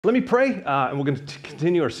Let me pray, and we're going to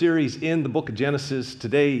continue our series in the book of Genesis.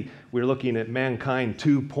 Today, we're looking at Mankind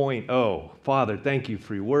 2.0. Father, thank you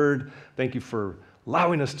for your word. Thank you for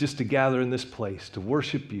allowing us just to gather in this place, to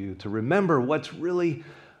worship you, to remember what's really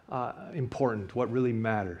important, what really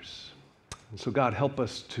matters. And so, God, help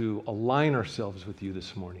us to align ourselves with you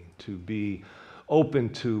this morning, to be open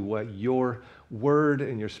to what your word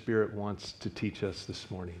and your spirit wants to teach us this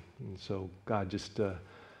morning. And so, God, just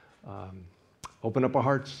open up our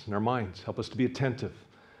hearts and our minds. Help us to be attentive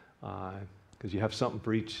because you have something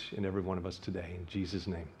for each and every one of us today. In Jesus'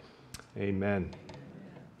 name, amen.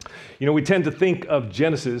 You know, we tend to think of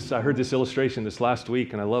Genesis. I heard this illustration this last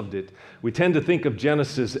week and I loved it. We tend to think of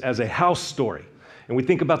Genesis as a house story. And we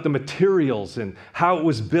think about the materials and how it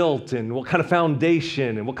was built and what kind of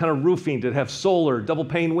foundation and what kind of roofing. Did it have solar, double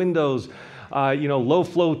pane windows, low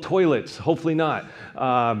flow toilets? Hopefully not.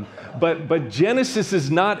 But Genesis is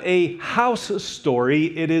not a house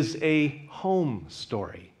story. It is a home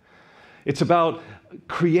story. It's about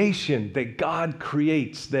creation, that God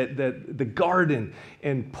creates, that the garden,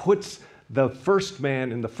 and puts the first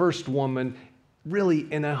man and the first woman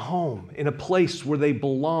really in a home, in a place where they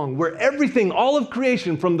belong, where everything, all of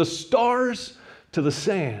creation, from the stars to the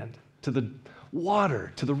sand, to the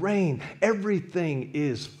water, to the rain, everything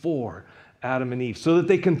is for Adam and Eve, so that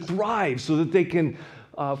they can thrive, so that they can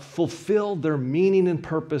fulfill their meaning and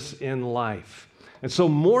purpose in life. And so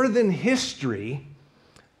more than history,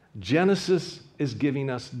 Genesis is giving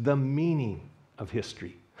us the meaning of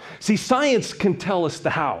history. See, science can tell us the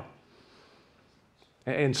how.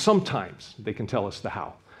 And sometimes they can tell us the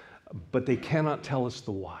how, but they cannot tell us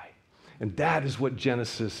the why. And that is what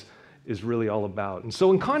Genesis is really all about. And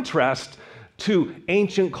so in contrast to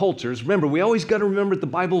ancient cultures, remember, we always got to remember that the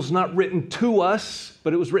Bible is not written to us,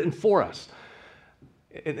 but it was written for us.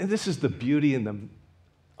 And this is the beauty and the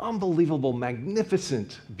unbelievable,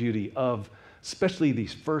 magnificent beauty of especially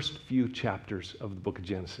these first few chapters of the book of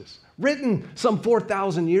Genesis. Written some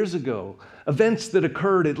 4,000 years ago, events that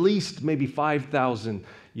occurred at least maybe 5,000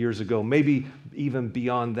 years ago, maybe even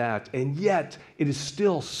beyond that. And yet, it is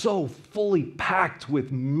still so fully packed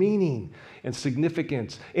with meaning and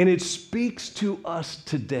significance. And it speaks to us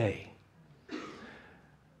today.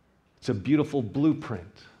 It's a beautiful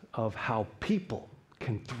blueprint of how people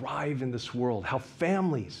can thrive in this world, how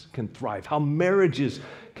families can thrive, how marriages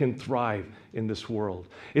can thrive in this world.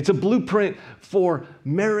 It's a blueprint for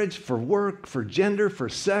marriage, for work, for gender, for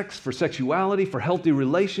sex, for sexuality, for healthy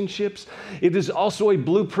relationships. It is also a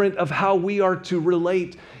blueprint of how we are to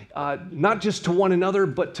relate not just to one another,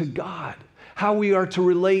 but to God, how we are to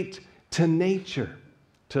relate to nature,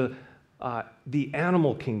 to the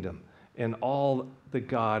animal kingdom and all that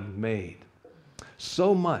God made.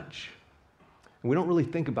 So much. And we don't really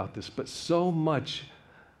think about this, but so much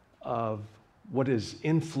of what has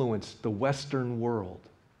influenced the Western world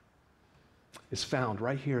is found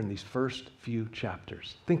right here in these first few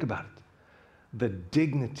chapters. Think about it. The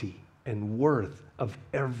dignity and worth of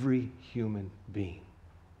every human being.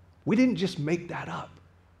 We didn't just make that up.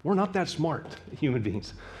 We're not that smart, human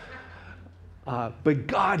beings. But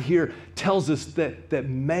God here tells us that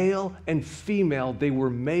male and female, they were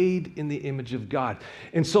made in the image of God.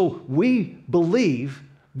 And so we believe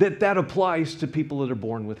that applies to people that are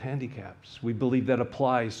born with handicaps. We believe that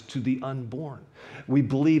applies to the unborn. We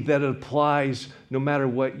believe that it applies no matter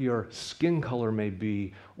what your skin color may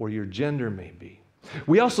be or your gender may be.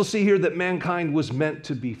 We also see here that mankind was meant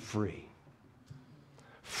to be free.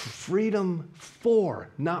 Freedom for,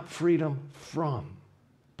 not freedom from,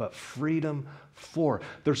 but freedom for.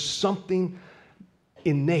 There's something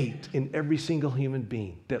innate in every single human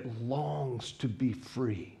being that longs to be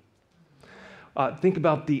free. Think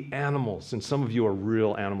about the animals, and some of you are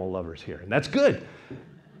real animal lovers here, and that's good.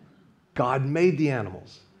 God made the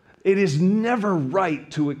animals. It is never right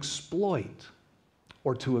to exploit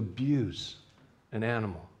or to abuse an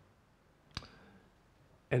animal,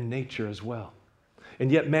 and nature as well.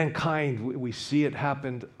 And yet mankind, we see it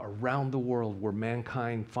happen around the world where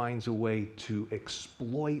mankind finds a way to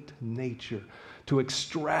exploit nature, to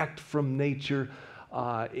extract from nature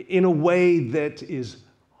in a way that is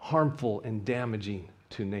harmful and damaging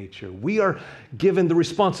to nature. We are given the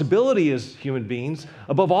responsibility as human beings,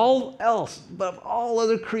 above all else, above all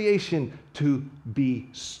other creation, to be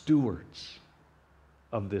stewards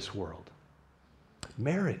of this world.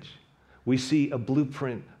 Marriage. We see a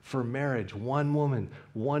blueprint for marriage, one woman,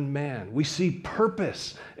 one man. We see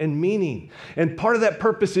purpose and meaning. And part of that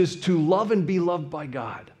purpose is to love and be loved by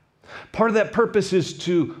God. Part of that purpose is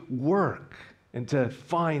to work and to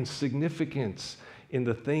find significance in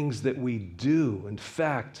the things that we do. In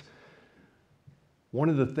fact, One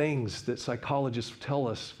of the things that psychologists tell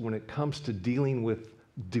us when it comes to dealing with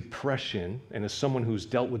depression, and as someone who's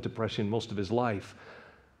dealt with depression most of his life,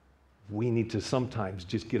 we need to sometimes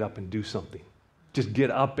just get up and do something. Just get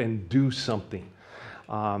up and do something.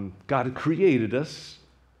 God created us,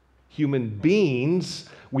 human beings.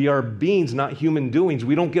 We are beings, not human doings.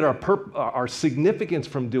 We don't get our significance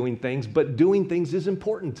from doing things, but doing things is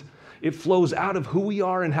important. It flows out of who we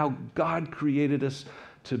are and how God created us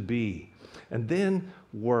to be. And then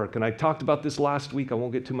work. And I talked about this last week. I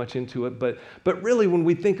won't get too much into it, but really when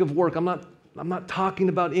we think of work, I'm not talking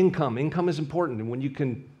about income. Income is important. And when you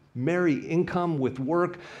can marry income with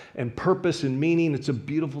work and purpose and meaning, it's a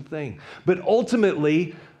beautiful thing. But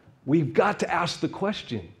ultimately, we've got to ask the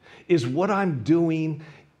question, is what I'm doing,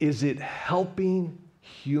 is it helping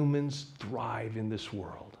humans thrive in this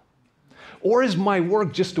world? Or is my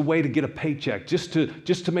work just a way to get a paycheck, just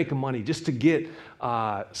to make money, just to get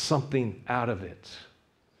something out of it?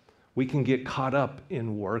 We can get caught up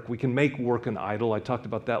in work. We can make work an idol. I talked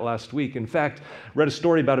about that last week. In fact, read a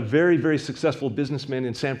story about a very, very successful businessman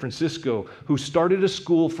in San Francisco who started a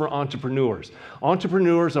school for entrepreneurs.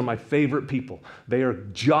 Entrepreneurs are my favorite people. They are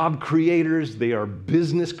job creators. They are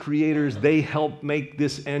business creators. They help make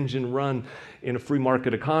this engine run in a free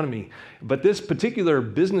market economy. But this particular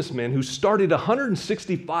businessman who started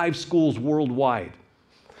 165 schools worldwide,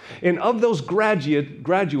 and of those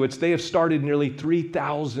graduates, they have started nearly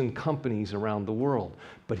 3,000 companies around the world.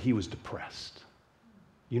 But he was depressed.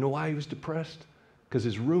 You know why he was depressed? Because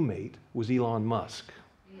his roommate was Elon Musk.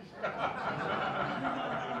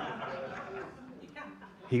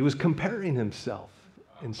 He was comparing himself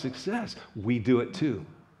in success. We do it too.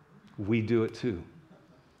 We do it too.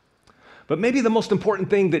 But maybe the most important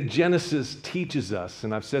thing that Genesis teaches us,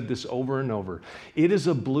 and I've said this over and over, it is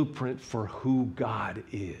a blueprint for who God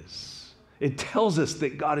is. It tells us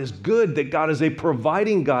that God is good, that God is a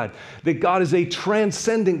providing God, that God is a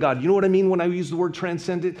transcendent God. You know what I mean when I use the word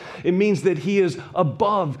transcendent? It means that He is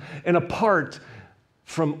above and apart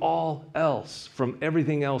from all else, from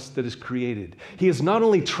everything else that is created. He is not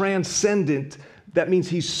only transcendent, that means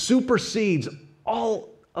He supersedes all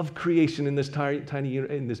of creation in this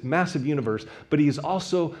in this massive universe, but He is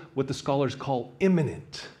also what the scholars call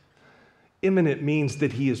immanent. Immanent means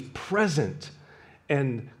that He is present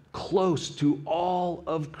and close to all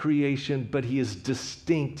of creation, but He is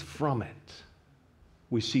distinct from it.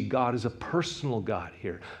 We see God as a personal God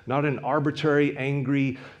here, not an arbitrary,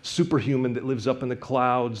 angry superhuman that lives up in the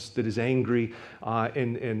clouds, that is angry,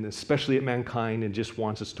 and especially at mankind, and just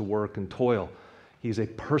wants us to work and toil. He's a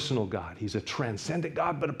personal God. He's a transcendent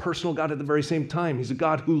God, but a personal God at the very same time. He's a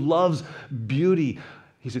God who loves beauty.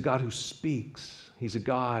 He's a God who speaks. He's a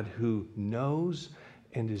God who knows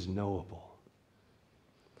and is knowable.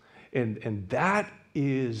 And that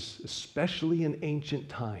is, especially in ancient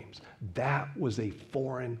times, that was a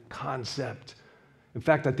foreign concept. In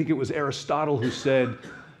fact, I think it was Aristotle who said,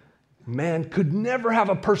 man could never have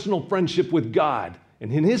a personal friendship with God.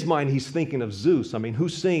 And in his mind, he's thinking of Zeus. I mean, who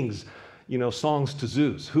sings songs to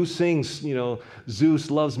Zeus? Who sings, Zeus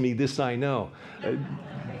loves me, this I know?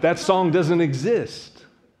 That song doesn't exist.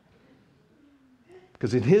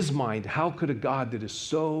 Because in his mind, how could a God that is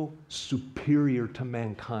so superior to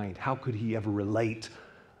mankind, how could He ever relate?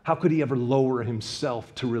 How could He ever lower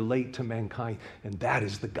Himself to relate to mankind? And that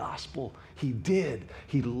is the gospel. He did.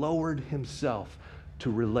 He lowered Himself to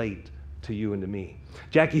relate to you and to me.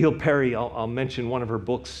 Jackie Hill Perry, I'll mention one of her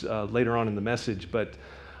books later on in the message, but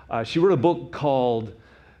she wrote a book called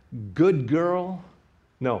Gay Girl,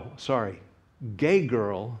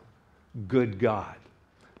 Good God.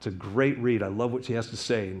 It's a great read. I love what she has to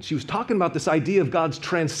say. And she was talking about this idea of God's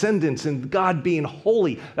transcendence and God being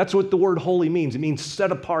holy. That's what the word holy means. It means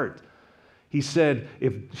set apart. She said,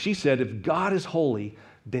 if God is holy,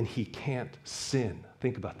 then He can't sin.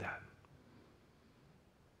 Think about that.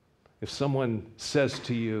 If someone says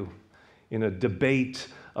to you in a debate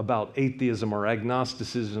about atheism or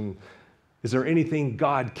agnosticism, is there anything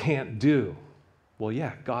God can't do? Well,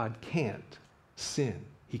 yeah, God can't sin.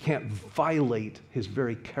 He can't violate His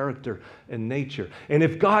very character and nature. And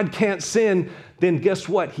if God can't sin, then guess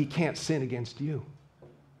what? He can't sin against you.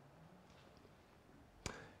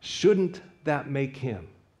 Shouldn't that make Him?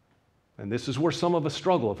 And this is where some of us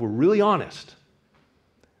struggle, if we're really honest.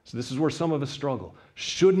 So this is where some of us struggle.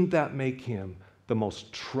 Shouldn't that make Him the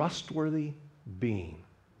most trustworthy being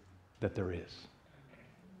that there is?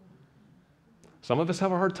 Some of us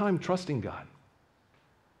have a hard time trusting God.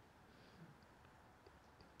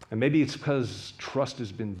 And maybe it's because trust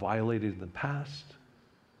has been violated in the past.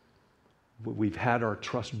 We've had our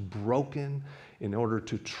trust broken. In order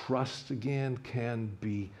to trust again can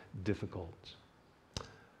be difficult.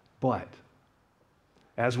 But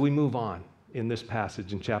as we move on in this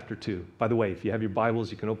passage in chapter 2, by the way, if you have your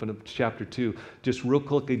Bibles, you can open up to chapter 2. Just real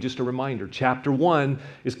quickly, just a reminder, chapter 1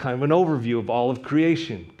 is kind of an overview of all of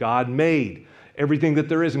creation. God made everything that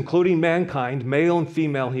there is, including mankind, male and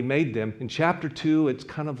female, he made them. In chapter 2, it's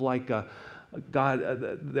kind of like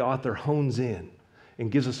the author hones in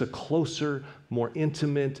and gives us a closer, more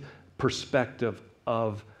intimate perspective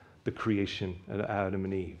of the creation of Adam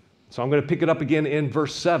and Eve. So I'm going to pick it up again in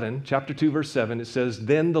verse 7, chapter 2, verse 7. It says,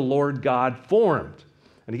 "Then the Lord God formed."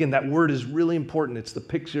 And again, that word is really important. It's the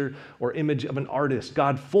picture or image of an artist.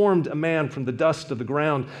 God formed a man from the dust of the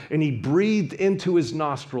ground, and he breathed into his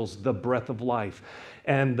nostrils the breath of life.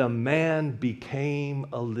 And the man became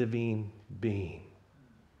a living being.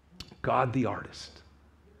 God the artist,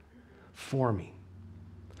 forming,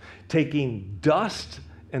 taking dust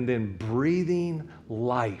and then breathing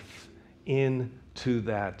life into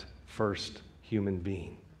that first human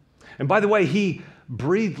being. And by the way, he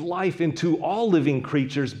breathed life into all living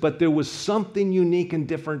creatures, but there was something unique and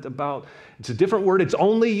different about, it's a different word, it's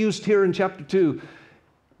only used here in chapter 2,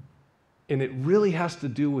 and it really has to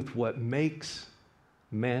do with what makes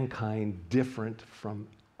mankind different from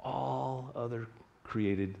all other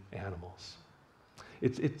created animals.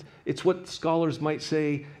 It's what scholars might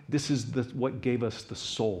say, this is what gave us the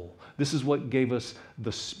soul. This is what gave us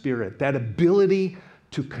the spirit, that ability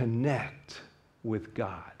to connect with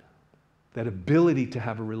God, that ability to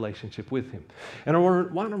have a relationship with him. And I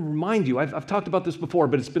want to remind you, I've talked about this before,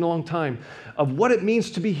 but it's been a long time, of what it means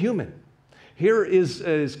to be human. Here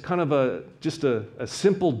is kind of just a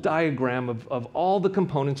simple diagram of all the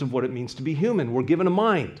components of what it means to be human. We're given a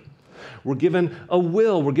mind. We're given a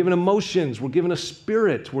will, we're given emotions, we're given a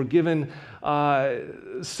spirit, we're given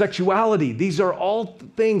sexuality. These are all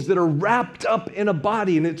things that are wrapped up in a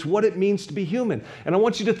body, and it's what it means to be human. And I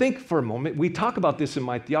want you to think for a moment. We talk about this in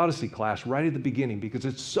my theodicy class right at the beginning because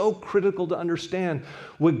it's so critical to understand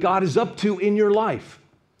what God is up to in your life.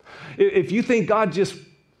 If you think God just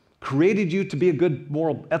created you to be a good,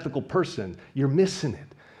 moral, ethical person, you're missing it.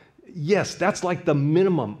 Yes, that's like the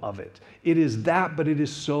minimum of it. It is that, but it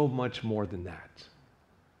is so much more than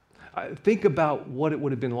that. Think about what it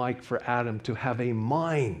would have been like for Adam to have a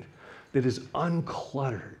mind that is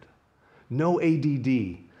uncluttered, no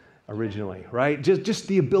ADD originally, right? Just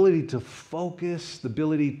the ability to focus, the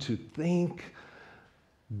ability to think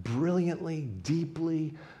brilliantly,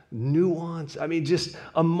 deeply, nuanced. I mean, just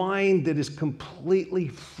a mind that is completely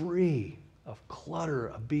free of clutter,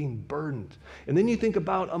 of being burdened. And then you think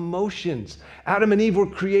about emotions. Adam and Eve were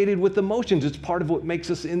created with emotions. It's part of what makes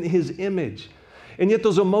us in his image. And yet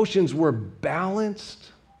those emotions were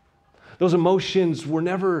balanced. Those emotions were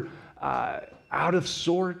never out of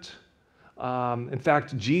sort. In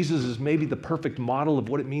fact, Jesus is maybe the perfect model of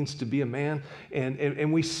what it means to be a man.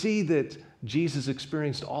 And we see that Jesus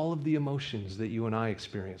experienced all of the emotions that you and I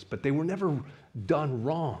experience, but they were never done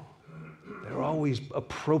wrong. They were always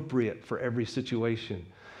appropriate for every situation.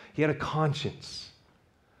 He had a conscience.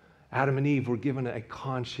 Adam and Eve were given a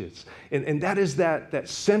conscience. And that is that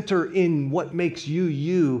center in what makes you,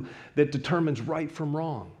 you, that determines right from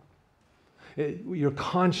wrong. Your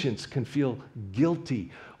conscience can feel guilty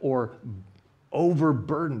or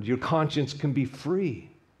overburdened. Your conscience can be free.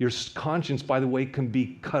 Your conscience, by the way, can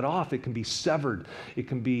be cut off. It can be severed. It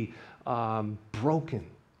can be broken.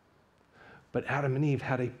 But Adam and Eve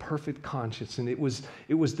had a perfect conscience, and it was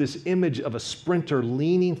this image of a sprinter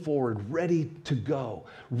leaning forward, ready to go,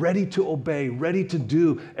 ready to obey, ready to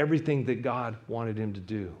do everything that God wanted him to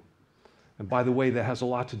do. And by the way, that has a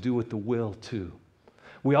lot to do with the will, too.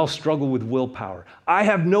 We all struggle with willpower. I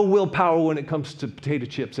have no willpower when it comes to potato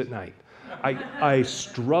chips at night. I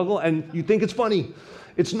struggle, and you think it's funny.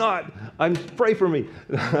 It's not. Pray for me.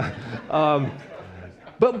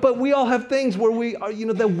 But we all have things where we are,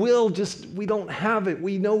 the will we don't have it.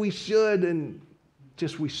 We know we should, and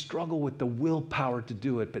we struggle with the willpower to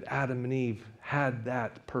do it. But Adam and Eve had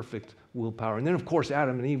that perfect willpower. And then, of course,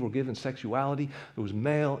 Adam and Eve were given sexuality. It was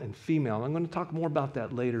male and female. And I'm going to talk more about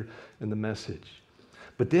that later in the message.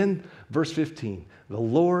 But then, verse 15, the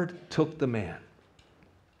Lord took the man.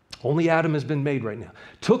 Only Adam has been made right now.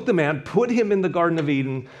 Took the man, put him in the Garden of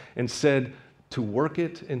Eden, and said to work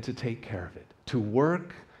it and to take care of it. To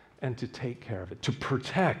work and to take care of it, to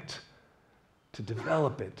protect, to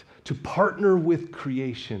develop it, to partner with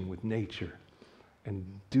creation, with nature, and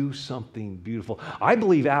do something beautiful. I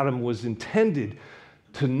believe Adam was intended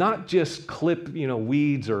to not just clip,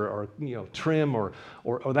 weeds or trim or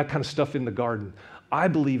that kind of stuff in the garden. I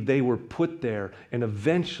believe they were put there, and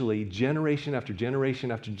eventually, generation after generation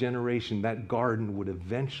after generation, that garden would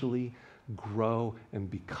eventually grow and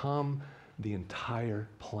become the entire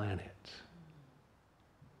planet.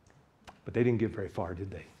 But they didn't get very far,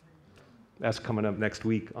 did they? That's coming up next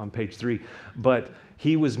week on page 3. But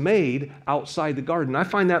he was made outside the garden. I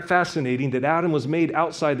find that fascinating that Adam was made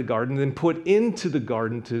outside the garden, then put into the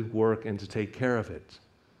garden to work and to take care of it.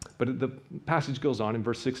 But the passage goes on in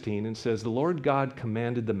verse 16 and says, the Lord God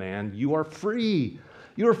commanded the man, you are free.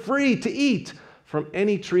 You are free to eat from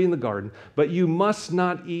any tree in the garden, but you must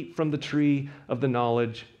not eat from the tree of the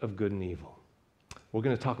knowledge of good and evil. We're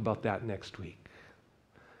going to talk about that next week.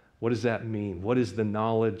 What does that mean? What is the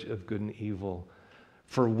knowledge of good and evil?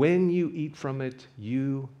 For when you eat from it,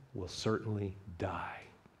 you will certainly die.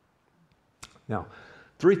 Now,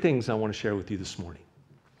 3 things I want to share with you this morning.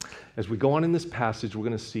 As we go on in this passage, we're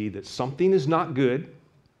going to see that something is not good.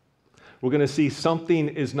 We're going to see something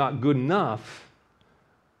is not good enough,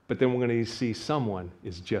 but then we're going to see someone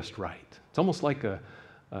is just right. It's almost like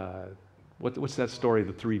what's that story,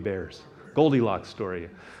 the 3 bears? Goldilocks story.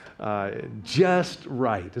 Just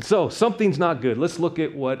right. And so something's not good. Let's look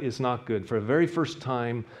at what is not good. For the very first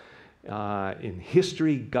time in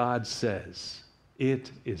history, God says,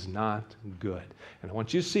 it is not good. And I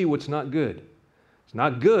want you to see what's not good. It's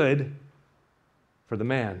not good for the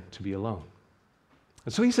man to be alone.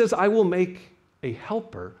 And so he says, I will make a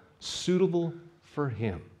helper suitable for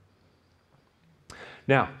him.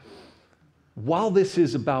 Now, while this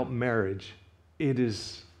is about marriage, it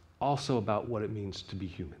is also about what it means to be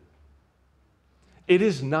human. It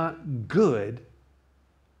is not good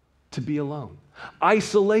to be alone.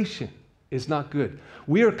 Isolation is not good.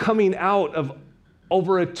 We are coming out of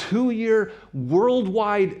over a 2-year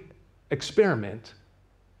worldwide experiment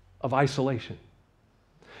of isolation.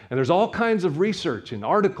 And there's all kinds of research and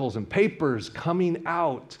articles and papers coming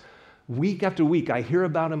out week after week. I hear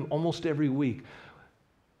about them almost every week.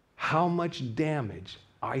 How much damage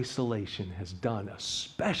isolation has done,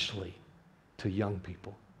 especially to young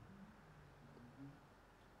people.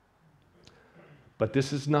 But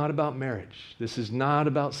this is not about marriage. This is not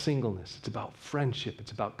about singleness. It's about friendship.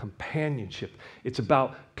 It's about companionship. It's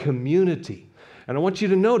about community. And I want you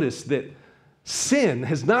to notice that sin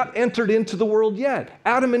has not entered into the world yet.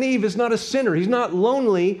 Adam and Eve is not a sinner. He's not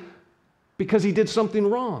lonely because he did something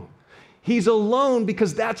wrong. He's alone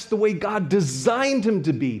because that's the way God designed him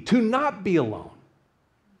to not be alone.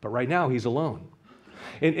 But right now, he's alone.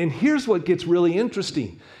 And here's what gets really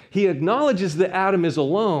interesting. He acknowledges that Adam is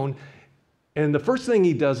alone, and the first thing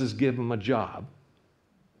he does is give him a job.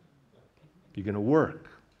 You're going to work.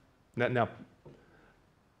 Now,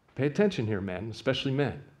 pay attention here, men, especially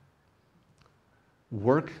men.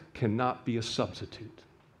 Work cannot be a substitute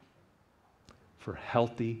for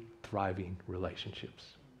healthy, thriving relationships.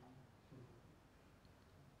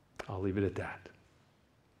 I'll leave it at that.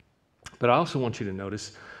 But I also want you to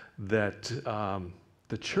notice that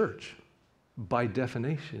the church, by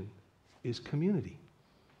definition, is community.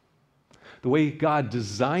 The way God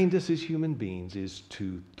designed us as human beings is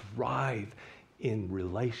to thrive in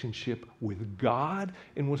relationship with God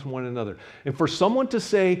and with one another. And for someone to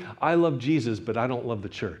say, I love Jesus, but I don't love the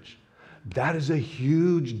church, that is a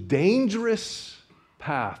huge, dangerous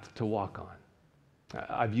path to walk on.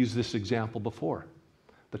 I've used this example before.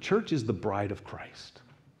 The church is the bride of Christ.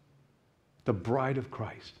 The bride of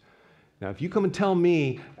Christ. Now, if you come and tell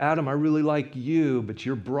me, Adam, I really like you, but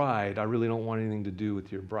your bride, I really don't want anything to do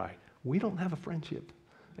with your bride, we don't have a friendship.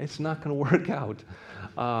 It's not going to work out.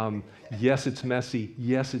 Yes, it's messy.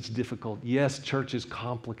 Yes, it's difficult. Yes, church is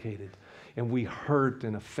complicated. And we hurt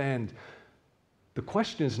and offend. The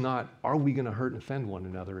question is not, are we going to hurt and offend one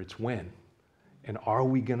another? It's when. And are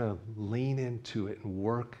we going to lean into it and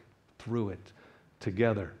work through it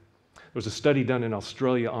together? There was a study done in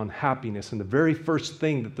Australia on happiness, and the very first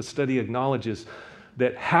thing that the study acknowledges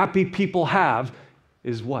that happy people have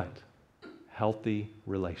is what? Healthy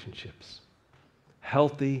relationships.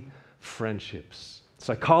 Healthy friendships.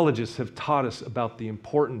 Psychologists have taught us about the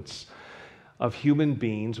importance of human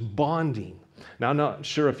beings bonding. Now, I'm not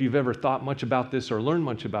sure if you've ever thought much about this or learned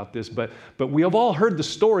much about this, but we have all heard the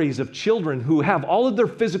stories of children who have all of their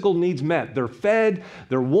physical needs met. They're fed,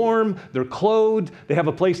 they're warm, they're clothed, they have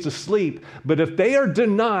a place to sleep. But if they are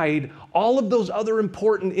denied all of those other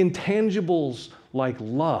important intangibles like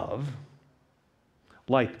love,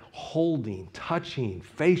 like holding, touching,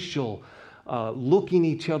 facial, looking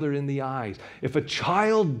each other in the eyes, if a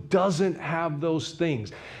child doesn't have those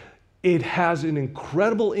things, it has an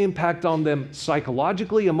incredible impact on them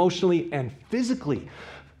psychologically, emotionally, and physically.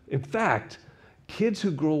 In fact, kids who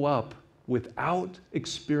grow up without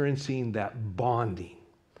experiencing that bonding,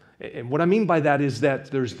 and what I mean by that is that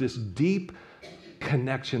there's this deep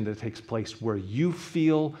connection that takes place where you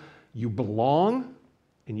feel you belong,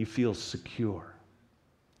 and you feel secure.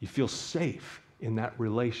 You feel safe in that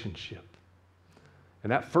relationship.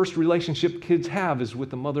 And that first relationship kids have is with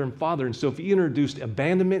the mother and father. And so if you introduce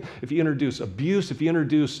abandonment, if you introduce abuse, if you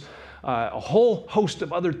introduce a whole host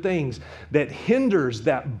of other things that hinders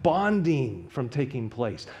that bonding from taking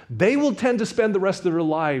place, they will tend to spend the rest of their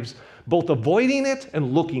lives both avoiding it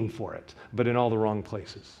and looking for it, but in all the wrong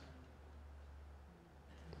places.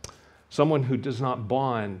 Someone who does not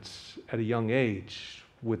bond at a young age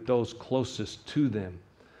with those closest to them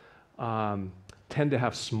tend to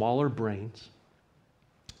have smaller brains,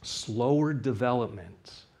 slower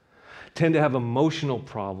development, tend to have emotional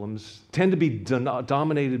problems, tend to be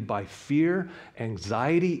dominated by fear,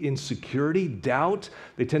 anxiety, insecurity, doubt.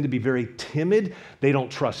 They tend to be very timid. They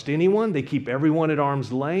don't trust anyone. They keep everyone at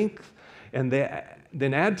arm's length. And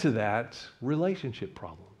then add to that relationship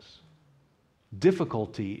problems,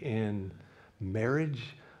 difficulty in marriage,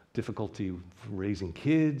 difficulty raising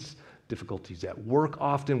kids, difficulties at work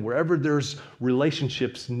often. Wherever there's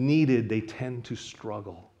relationships needed, they tend to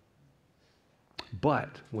struggle. But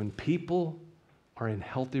when people are in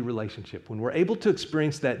healthy relationship, when we're able to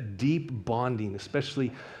experience that deep bonding,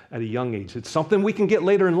 especially at a young age, it's something we can get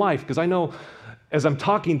later in life, because I know as I'm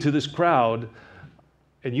talking to this crowd,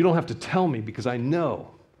 and you don't have to tell me because I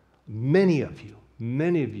know many of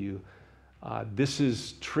you, this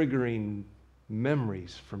is triggering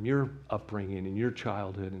memories from your upbringing and your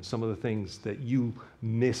childhood and some of the things that you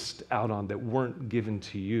missed out on that weren't given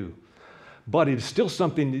to you. But it is still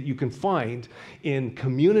something that you can find in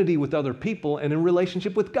community with other people and in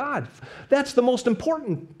relationship with God. That's the most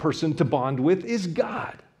important person to bond with, is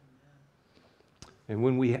God. And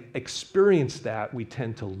when we experience that, we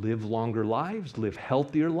tend to live longer lives, live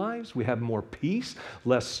healthier lives. We have more peace,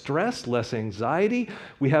 less stress, less anxiety.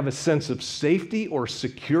 We have a sense of safety or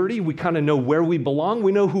security. We kind of know where we belong.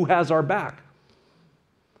 We know who has our back.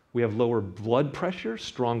 We have lower blood pressure,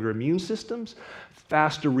 stronger immune systems,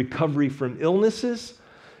 faster recovery from illnesses.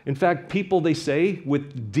 In fact, people, they say,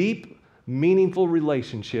 with deep, meaningful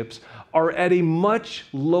relationships are at a much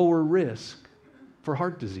lower risk for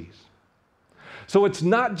heart disease. So it's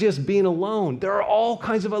not just being alone. There are all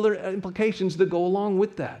kinds of other implications that go along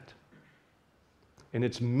with that. And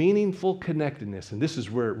it's meaningful connectedness, and this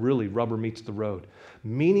is where it really rubber meets the road.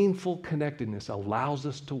 Meaningful connectedness allows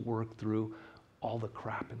us to work through all the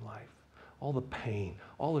crap in life, all the pain,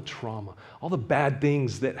 all the trauma, all the bad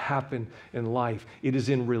things that happen in life. It is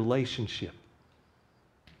in relationship,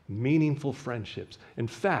 meaningful friendships. In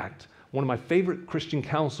fact, one of my favorite Christian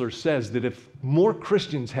counselors says that if more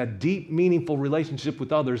Christians had deep, meaningful relationship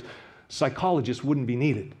with others, psychologists wouldn't be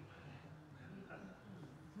needed.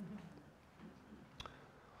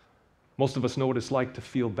 Most of us know what it's like to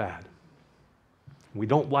feel bad. We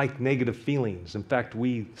don't like negative feelings. In fact,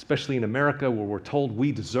 we, especially in America, where we're told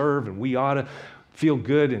we deserve and we ought to feel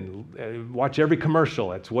good and watch every commercial.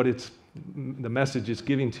 That's what the message is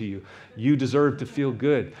giving to you. You deserve to feel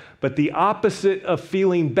good. But the opposite of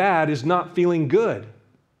feeling bad is not feeling good.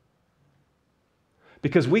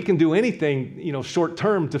 Because we can do anything, short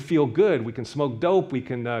term to feel good. We can smoke dope. We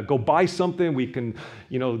can go buy something. We can,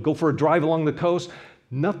 go for a drive along the coast.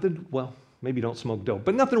 Nothing, well, maybe don't smoke dope,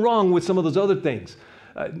 but nothing wrong with some of those other things.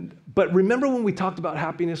 But remember when we talked about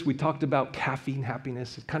happiness, we talked about caffeine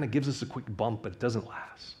happiness. It kind of gives us a quick bump, but it doesn't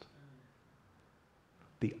last.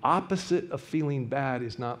 The opposite of feeling bad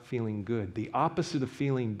is not feeling good. The opposite of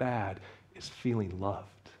feeling bad is feeling loved.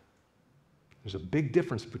 There's a big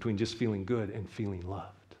difference between just feeling good and feeling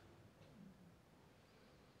loved.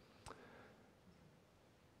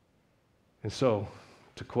 And so,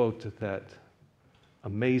 to quote that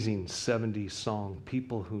amazing 70s song,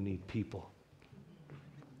 people who need people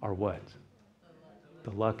are what?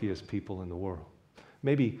 The luckiest people in the world.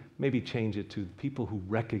 Maybe change it to people who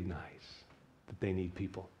recognize that they need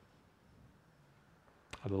people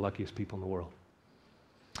are the luckiest people in the world.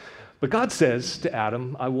 But God says to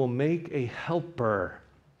Adam, I will make a helper.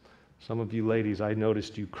 Some of you ladies, I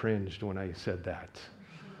noticed you cringed when I said that.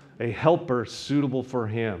 A helper suitable for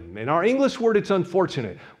him. In our English word, it's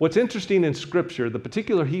unfortunate. What's interesting in Scripture, the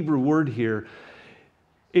particular Hebrew word here,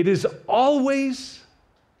 it is always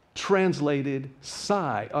translated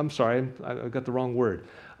I got the wrong word.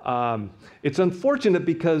 It's unfortunate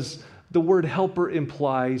because the word helper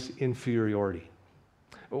implies inferiority.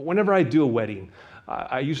 Whenever I do a wedding,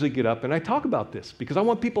 I usually get up and I talk about this because I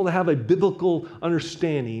want people to have a biblical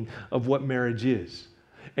understanding of what marriage is.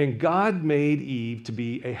 And God made Eve to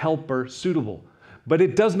be a helper suitable. But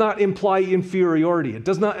it does not imply inferiority. It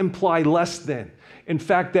does not imply less than. In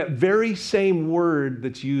fact, that very same word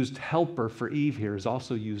that's used helper for Eve here is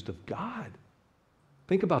also used of God.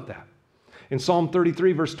 Think about that. In Psalm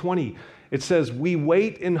 33, verse 20, it says, we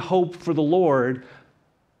wait in hope for the Lord.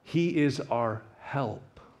 He is our help.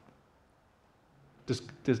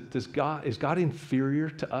 Is God inferior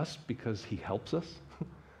to us because he helps us?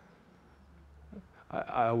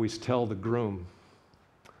 I always tell the groom,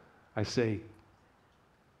 I say,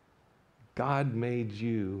 God made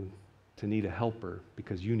you to need a helper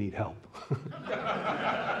because you need help.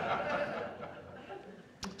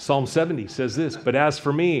 Psalm 70 says this, but as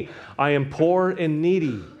for me, I am poor and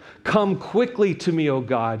needy. Come quickly to me, O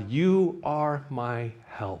God. You are my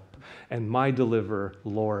help and my deliverer,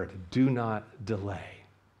 Lord. Do not delay.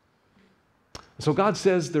 So God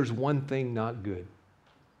says there's one thing not good.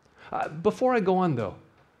 Before I go on, though,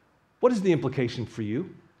 what is the implication for you?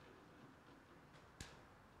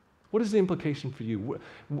 What is the implication for you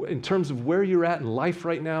in terms of where you're at in life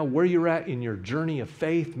right now, where you're at in your journey of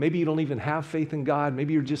faith? Maybe you don't even have faith in God.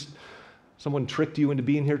 Maybe you're just, someone tricked you into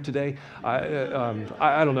being here today.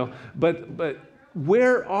 I don't know. But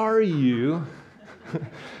where are you?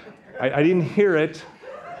 I didn't hear it.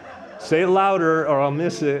 Say it louder or I'll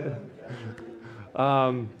miss it.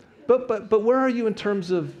 But where are you in terms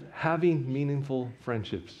of having meaningful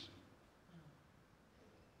friendships?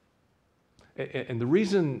 And the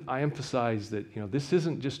reason I emphasize that, this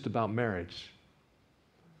isn't just about marriage,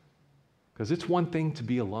 because it's one thing to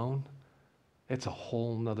be alone. It's a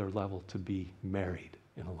whole nother level to be married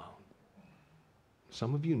and alone.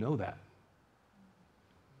 Some of you know that.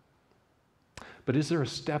 But is there a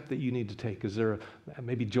step that you need to take? Is there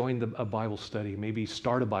maybe join a Bible study, maybe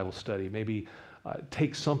start a Bible study, maybe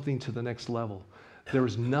take something to the next level? There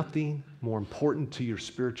is nothing more important to your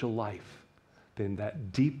spiritual life than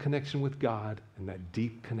that deep connection with God and that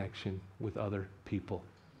deep connection with other people.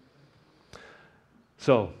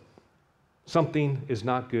 So, something is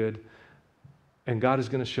not good, and God is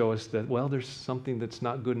going to show us that, there's something that's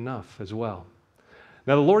not good enough as well.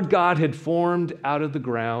 Now, the Lord God had formed out of the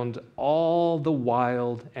ground all the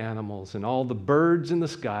wild animals and all the birds in the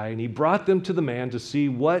sky, and he brought them to the man to see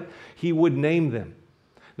what he would name them.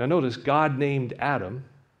 Now, notice, God named Adam,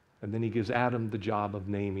 and then he gives Adam the job of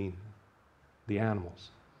naming the animals.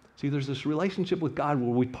 See, there's this relationship with God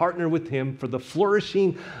where we partner with him for the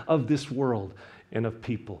flourishing of this world and of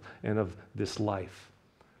people and of this life.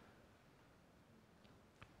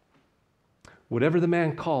 Whatever the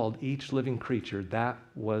man called each living creature, that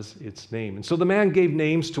was its name. And so the man gave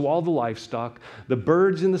names to all the livestock, the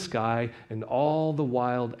birds in the sky, and all the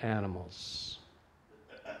wild animals.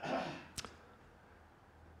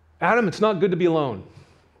 Adam, it's not good to be alone.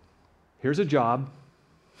 Here's a job.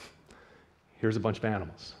 Here's a bunch of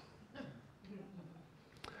animals.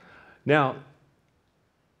 Now,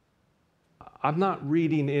 I'm not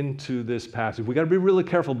reading into this passage. We've got to be really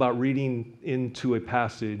careful about reading into a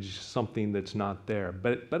passage something that's not there.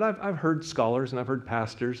 But I've heard scholars and I've heard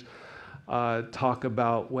pastors talk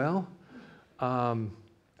about,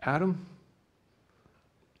 Adam,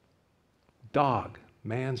 dog,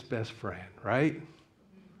 man's best friend, right?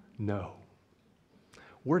 No.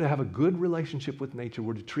 We're to have a good relationship with nature.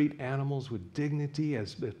 We're to treat animals with dignity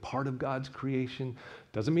as part of God's creation.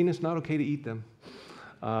 Doesn't mean it's not okay to eat them.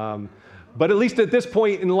 But at least at this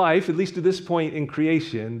point in life, at least at this point in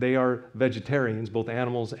creation, they are vegetarians, both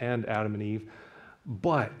animals and Adam and Eve.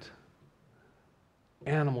 But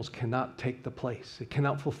animals cannot take the place. It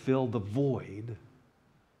cannot fulfill the void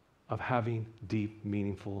of having deep,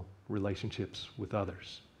 meaningful relationships with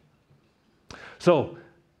others. So,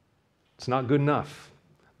 it's not good enough.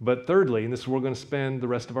 But thirdly, and this is where we're going to spend the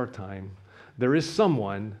rest of our time, there is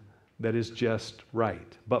someone that is just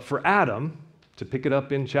right. But for Adam, to pick it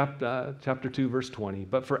up in chapter 2, verse 20,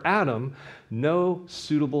 but for Adam, no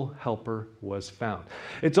suitable helper was found.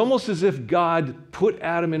 It's almost as if God put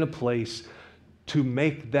Adam in a place to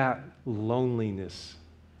make that loneliness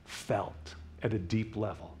felt at a deep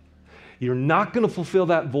level. You're not going to fulfill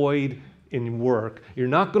that void in work. You're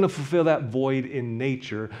not going to fulfill that void in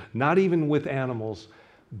nature, not even with animals.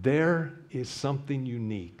 There is something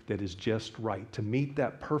unique that is just right to meet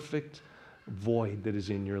that perfect void that is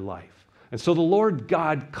in your life. And so the Lord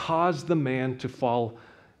God caused the man to fall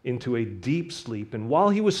into a deep sleep. And while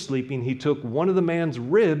he was sleeping, he took one of the man's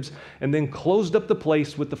ribs and then closed up the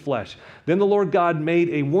place with the flesh. Then the Lord God made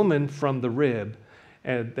a woman from the rib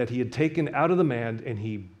that he had taken out of the man, and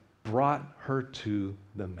he brought her to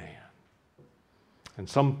the man. And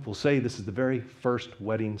some will say this is the very first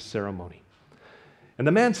wedding ceremony. And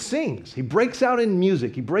the man sings. He breaks out in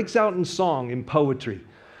music. He breaks out in song, in poetry.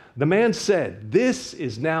 The man said, "This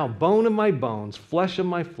is now bone of my bones, flesh of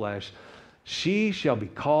my flesh. She shall be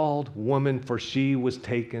called woman, for she was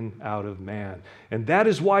taken out of man. And that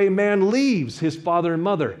is why a man leaves his father and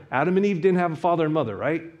mother. Adam and Eve didn't have a father and mother,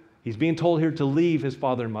 right? He's being told here to leave his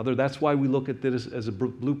father and mother. That's why we look at this as a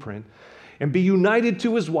blueprint. And be united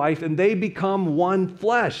to his wife, and they become one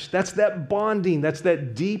flesh. That's that bonding. That's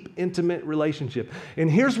that deep, intimate relationship. And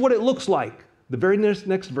here's what it looks like. The very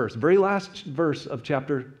next verse, very last verse of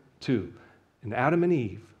chapter 2. And Adam and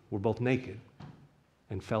Eve were both naked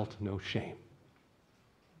and felt no shame.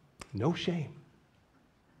 No shame.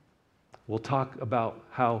 We'll talk about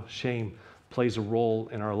how shame plays a role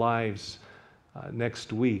in our lives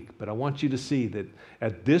next week, but I want you to see that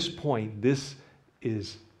at this point, this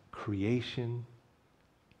is creation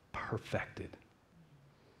perfected.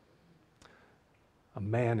 A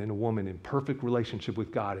man and a woman in perfect relationship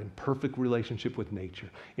with God, in perfect relationship with nature,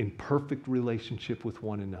 in perfect relationship with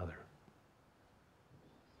one another.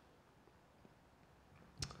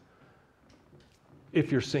 If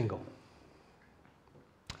you're single,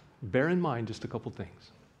 bear in mind just a couple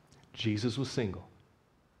things. Jesus was single,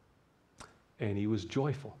 and he was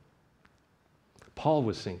joyful. Paul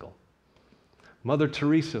was single. Mother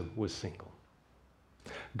Teresa was single.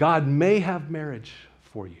 God may have marriage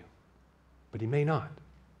for you, but he may not.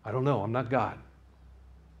 I don't know. I'm not God.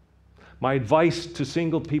 My advice to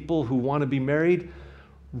single people who want to be married,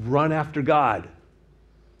 run after God.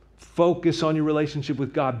 Focus on your relationship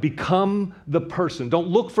with God. Become the person. Don't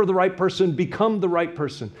look for the right person. Become the right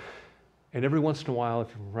person. And every once in a while, if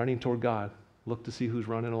you're running toward God, look to see who's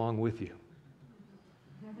running along with you.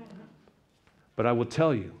 But I will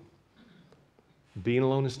tell you, being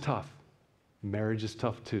alone is tough. Marriage is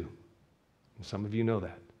tough too. And some of you know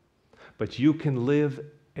that. But you can live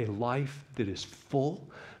a life that is full,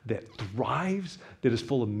 that thrives, that is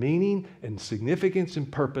full of meaning and significance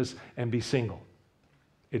and purpose, and be single.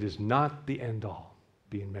 It is not the end all,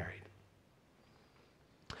 being married.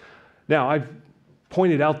 Now, I've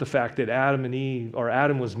pointed out the fact that Adam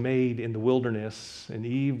was made in the wilderness and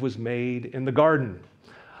Eve was made in the garden.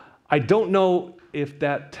 I don't know if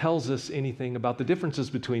that tells us anything about the differences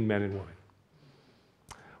between men and women.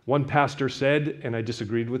 One pastor said, and I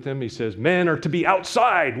disagreed with him, he says, men are to be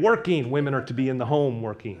outside working, women are to be in the home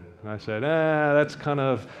working. And I said, that's kind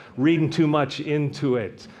of reading too much into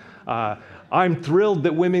it. I'm thrilled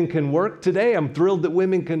that women can work today. I'm thrilled that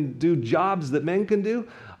women can do jobs that men can do.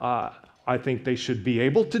 I think they should be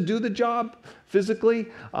able to do the job physically.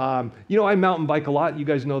 I mountain bike a lot. You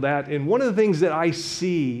guys know that. And one of the things that I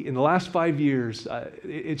see in the last 5 years,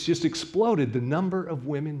 it's just exploded, the number of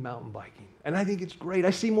women mountain biking. And I think it's great. I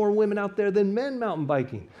see more women out there than men mountain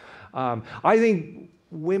biking. I think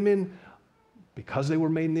women, because they were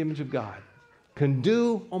made in the image of God, can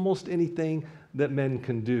do almost anything that men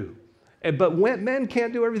can do. But men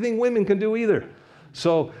can't do everything women can do either.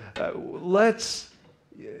 So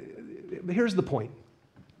here's the point.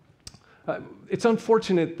 It's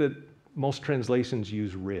unfortunate that most translations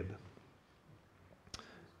use rib.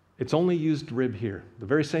 It's only used rib here, the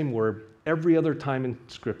very same word. Every other time in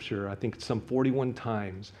Scripture, I think it's some 41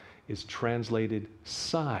 times, is translated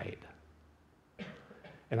side.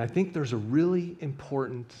 And I think there's a really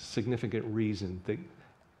important, significant reason that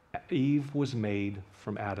Eve was made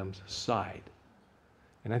from Adam's side.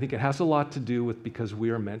 And I think it has a lot to do with because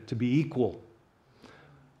we are meant to be equal.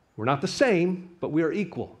 We're not the same, but we are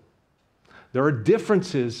equal. There are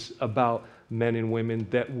differences about men and women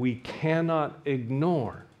that we cannot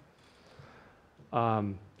ignore.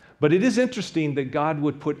 But it is interesting that God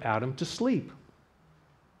would put Adam to sleep.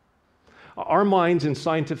 Our minds in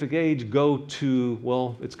scientific age go to,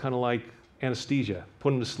 well, it's kind of like anesthesia.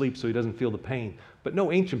 Put him to sleep so he doesn't feel the pain. But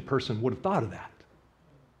no ancient person would have thought of that.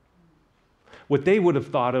 What they would have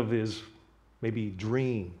thought of is maybe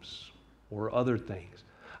dreams or other things.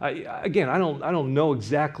 I don't know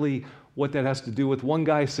exactly what that has to do with. One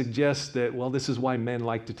guy suggests that, well, this is why men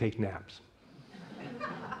like to take naps.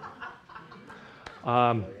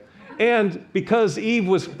 And because Eve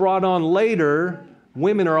was brought on later,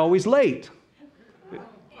 women are always late.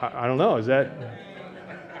 I don't know, is that?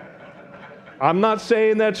 I'm not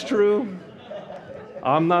saying that's true.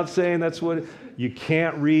 I'm not saying that's what, you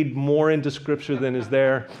can't read more into Scripture than is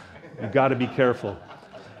there. You've got to be careful.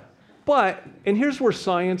 But, and here's where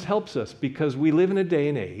science helps us, because we live in a day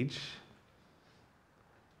and age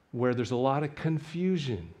where there's a lot of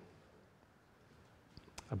confusion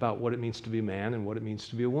about what it means to be a man and what it means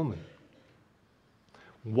to be a woman.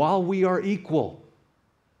 While we are equal,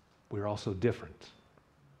 we're also different.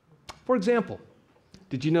 For example,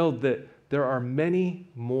 did you know that there are many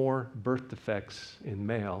more birth defects in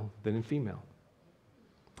male than in female?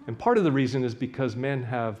 And part of the reason is because men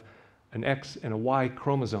have an X and a Y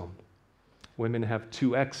chromosome. Women have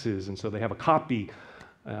two X's, and so they have a copy.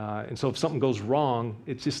 And so if something goes wrong,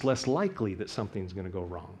 it's just less likely that something's going to go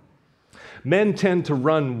wrong. Men tend to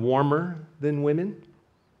run warmer than women,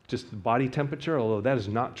 just the body temperature, although that is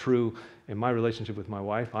not true in my relationship with my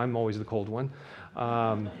wife. I'm always the cold one.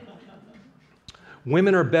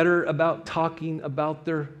 Women are better about talking about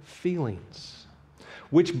their feelings,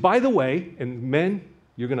 which, by the way, and men,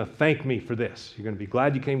 you're going to thank me for this. You're going to be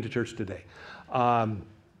glad you came to church today.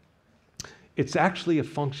 It's actually a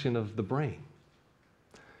function of the brain.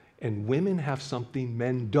 And women have something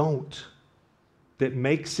men don't that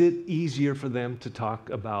makes it easier for them to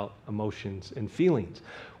talk about emotions and feelings.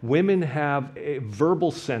 Women have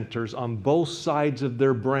verbal centers on both sides of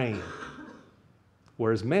their brain,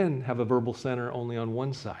 whereas men have a verbal center only on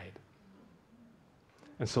one side.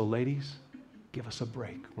 And so, ladies, give us a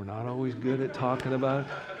break. We're not always good at talking about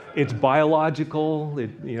it. It's biological.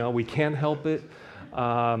 We can't help it.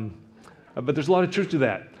 But there's a lot of truth to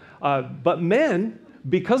that. But men,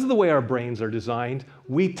 because of the way our brains are designed,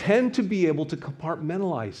 we tend to be able to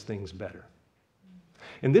compartmentalize things better.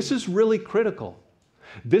 And this is really critical.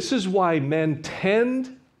 This is why men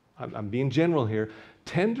tend, I'm being general here,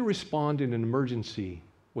 tend to respond in an emergency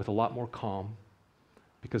with a lot more calm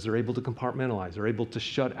because they're able to compartmentalize, they're able to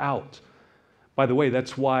shut out. By the way,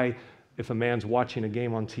 that's why if a man's watching a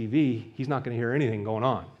game on TV, he's not going to hear anything going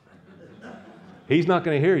on. He's not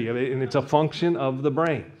going to hear you, and it's a function of the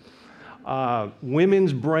brain.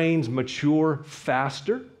 Women's brains mature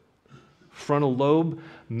faster. Frontal lobe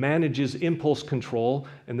manages impulse control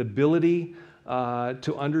and the ability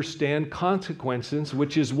to understand consequences,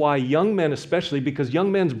 which is why young men especially, because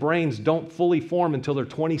young men's brains don't fully form until they're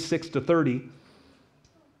 26 to 30.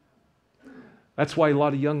 That's why a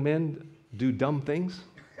lot of young men do dumb things.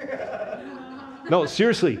 No,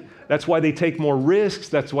 seriously. That's why they take more risks.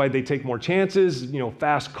 That's why they take more chances,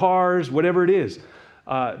 fast cars, whatever it is.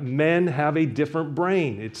 Men have a different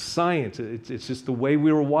brain. It's science. It's just the way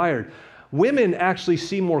we were wired. Women actually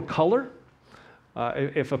see more color.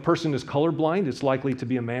 If a person is colorblind, it's likely to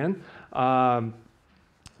be a man.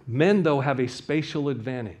 Men, though, have a spatial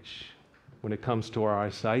advantage when it comes to our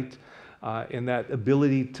eyesight, in that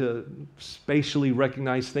ability to spatially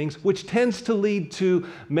recognize things, which tends to lead to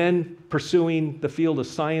men pursuing the field of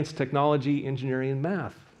science, technology, engineering, and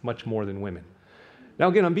math much more than women. Now,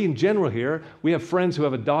 again, I'm being general here. We have friends who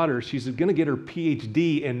have a daughter. She's going to get her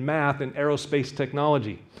PhD in math and aerospace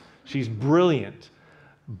technology. She's brilliant.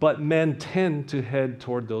 But men tend to head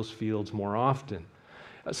toward those fields more often.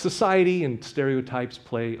 Society and stereotypes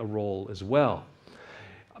play a role as well.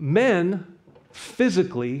 Men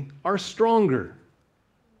physically are stronger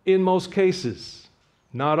in most cases.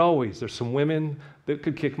 Not always. There's some women that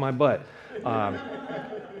could kick my butt.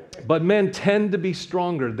 But men tend to be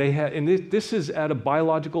stronger. And this is at a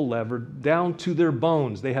biological level, down to their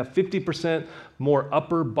bones. They have 50% more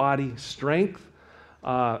upper body strength.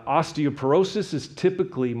 Osteoporosis is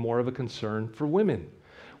typically more of a concern for women.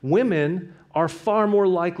 Women are far more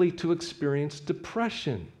likely to experience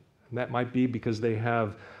depression. And that might be because they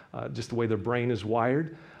have just the way their brain is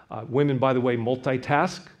wired. Women, by the way,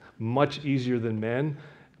 multitask much easier than men.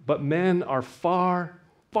 But men are far,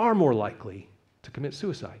 far more likely to commit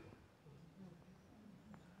suicide.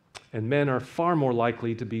 And men are far more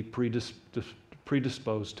likely to be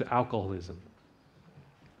predisposed to alcoholism.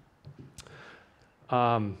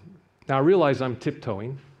 Now, I realize I'm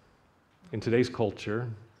tiptoeing in today's culture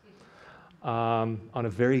on a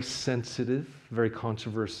very sensitive, very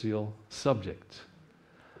controversial subject.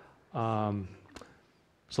 So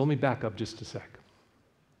let me back up just a sec.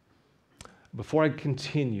 Before I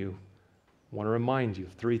continue, I want to remind you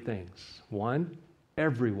of three things. One,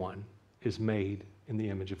 everyone is made in the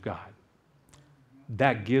image of God.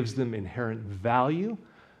 That gives them inherent value.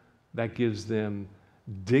 That gives them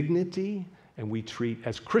dignity. And we treat,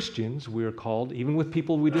 as Christians, we are called, even with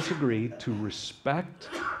people we disagree, to respect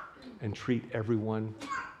and treat everyone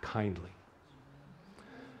kindly.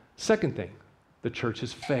 Second thing, the church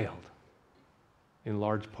has failed in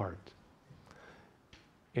large part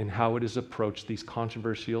in how it has approached these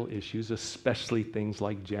controversial issues, especially things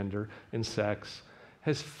like gender and sex,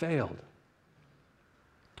 has failed.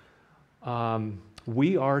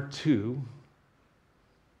 We are to,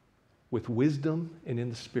 with wisdom and in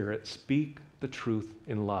the Spirit, speak the truth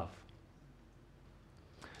in love.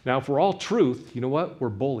 Now, if we're all truth, you know what? We're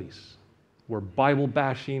bullies. We're Bible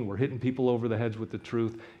bashing. We're hitting people over the heads with the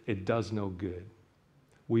truth. It does no good.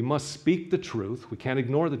 We must speak the truth. We can't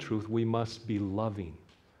ignore the truth. We must be loving.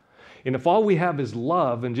 And if all we have is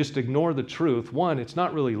love and just ignore the truth, one, it's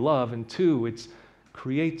not really love, and two, it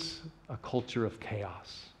creates a culture of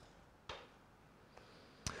chaos.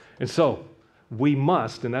 And so, we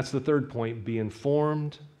must, and that's the third point, be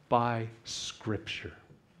informed by Scripture,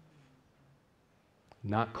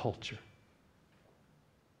 not culture.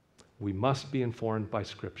 We must be informed by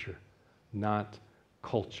Scripture, not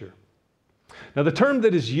culture. Now, the term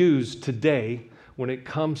that is used today when it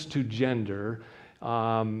comes to gender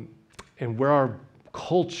and where our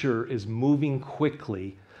culture is moving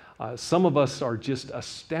quickly, some of us are just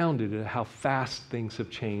astounded at how fast things have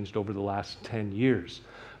changed over the last 10 years.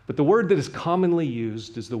 But the word that is commonly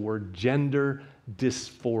used is the word gender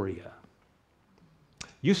dysphoria.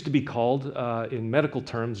 Used to be called, in medical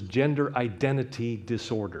terms, gender identity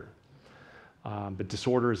disorder. But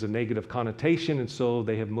disorder is a negative connotation, and so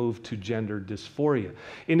they have moved to gender dysphoria.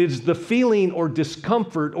 And it is the feeling or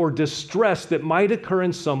discomfort or distress that might occur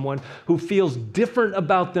in someone who feels different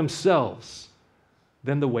about themselves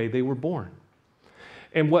than the way they were born.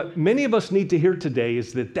 And what many of us need to hear today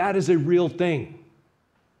is that that is a real thing.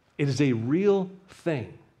 It is a real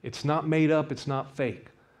thing. It's not made up, it's not fake.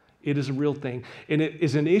 It is a real thing. And it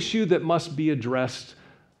is an issue that must be addressed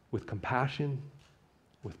with compassion,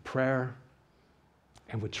 with prayer,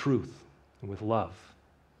 and with truth, and with love.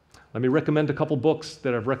 Let me recommend a couple books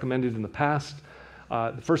that I've recommended in the past.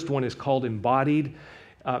 The first one is called Embodied.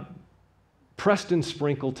 Preston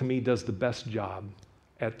Sprinkle, to me, does the best job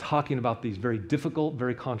at talking about these very difficult,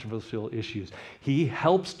 very controversial issues. He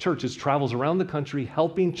helps churches, travels around the country,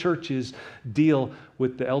 helping churches deal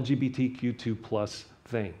with the LGBTQ2+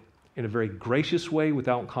 thing in a very gracious way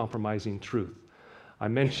without compromising truth. I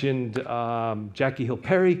mentioned Jackie Hill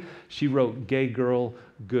Perry. She wrote Gay Girl,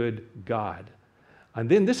 Good God. And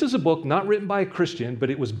then this is a book not written by a Christian,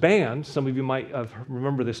 but it was banned. Some of you might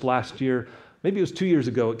remember this last year. Maybe it was 2 years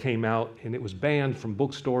ago it came out, and it was banned from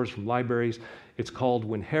bookstores, from libraries. It's called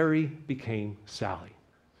When Harry Became Sally.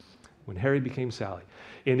 When Harry Became Sally.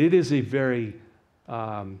 And it is a very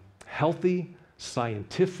healthy,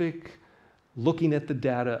 scientific, looking at the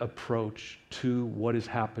data approach to what is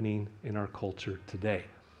happening in our culture today.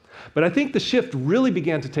 But I think the shift really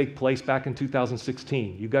began to take place back in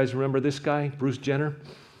 2016. You guys remember this guy, Bruce Jenner?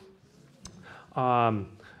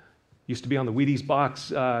 Used to be on the Wheaties box,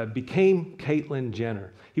 became Caitlyn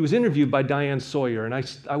Jenner. He was interviewed by Diane Sawyer, and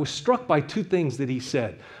I was struck by two things that he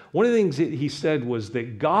said. One of the things that he said was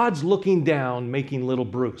that God's looking down, making little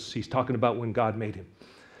Bruce. He's talking about when God made him.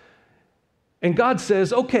 And God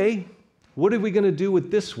says, okay, what are we going to do with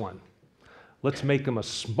this one? Let's make him a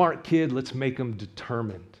smart kid. Let's make him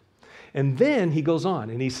determined. And then he goes on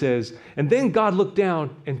and he says, and then God looked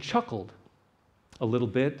down and chuckled a little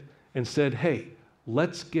bit and said, hey,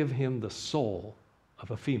 let's give him the soul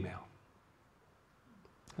of a female.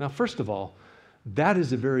 Now, first of all, that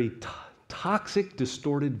is a very toxic,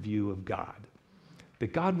 distorted view of God.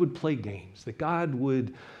 That God would play games, that God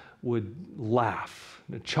would laugh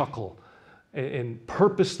and chuckle and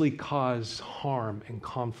purposely cause harm and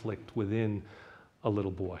conflict within a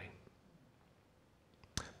little boy.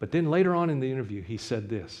 But then later on in the interview, he said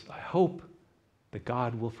this, I hope that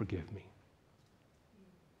God will forgive me.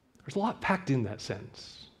 There's a lot packed in that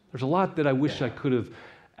sentence. There's a lot that I wish I could have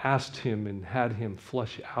asked him and had him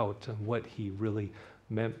flesh out on what he really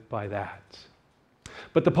meant by that.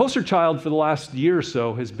 But the poster child for the last year or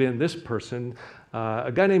so has been this person,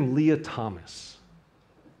 a guy named Leah Thomas.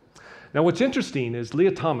 Now, what's interesting is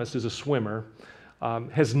Leah Thomas is a swimmer,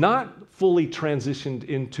 has not fully transitioned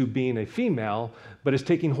into being a female, but is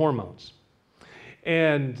taking hormones.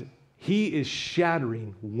 And he is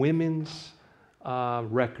shattering women's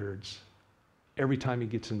records every time he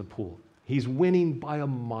gets in the pool. He's winning by a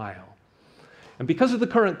mile. And because of the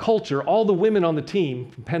current culture, all the women on the team,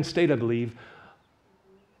 from Penn State, I believe,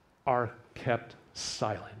 are kept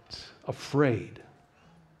silent, afraid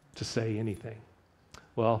to say anything.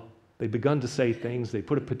 Well, they've begun to say things. They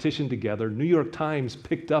put a petition together. New York Times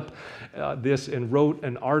picked up this and wrote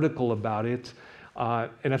an article about it.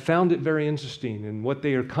 And I found it very interesting. And what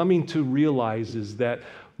they are coming to realize is that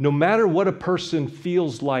no matter what a person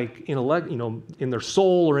feels like in their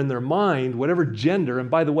soul or in their mind, whatever gender, and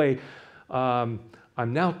by the way, I'm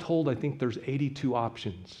now told I think there's 82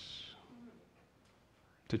 options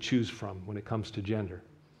to choose from when it comes to gender.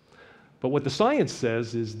 But what the science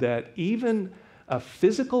says is that even a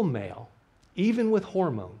physical male, even with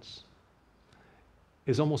hormones,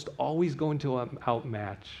 is almost always going to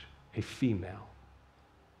outmatch a female.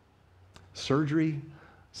 Surgery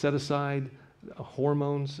set aside,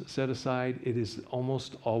 hormones set aside, it is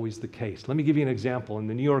almost always the case. Let me give you an example. And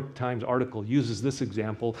the New York Times article uses this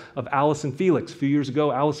example of Allison Felix. A few years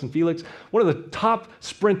ago, Allison Felix, one of the top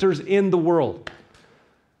sprinters in the world.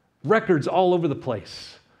 Records all over the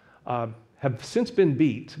place have since been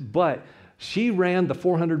beat, but She ran the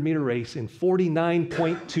 400-meter race in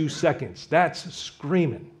 49.2 seconds. That's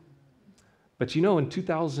screaming. But you know, in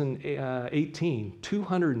 2018,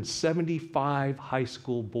 275 high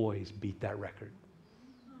school boys beat that record.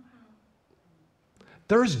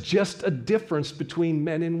 There's just a difference between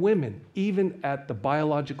men and women, even at the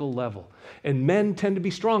biological level. And men tend to be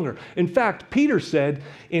stronger. In fact, Peter said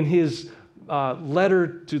in his letter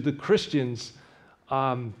to the Christians,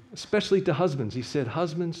 especially to husbands, he said,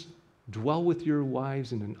 "Husbands, dwell with your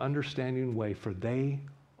wives in an understanding way, for they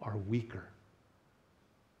are weaker."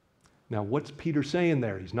 Now, what's Peter saying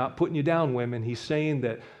there? He's not putting you down, women. He's saying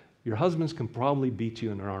that your husbands can probably beat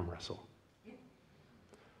you in an arm wrestle.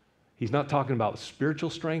 He's not talking about spiritual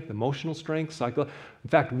strength, emotional strength, psychological. In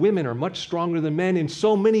fact, women are much stronger than men in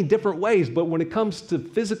so many different ways, but when it comes to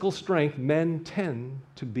physical strength, men tend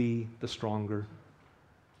to be the stronger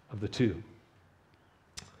of the two.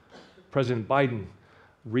 President Biden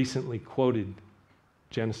recently quoted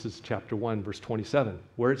Genesis chapter 1, verse 27,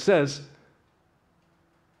 where it says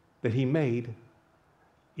that he made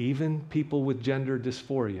even people with gender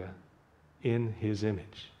dysphoria in his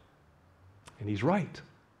image. And he's right.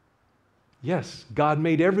 Yes, God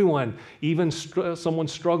made everyone, even someone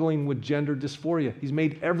struggling with gender dysphoria. He's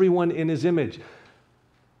made everyone in his image.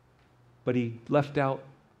 But he left out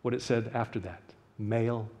what it said after that,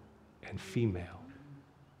 male and female.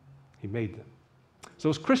 He made them. So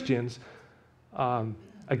as Christians,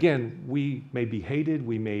 again, we may be hated,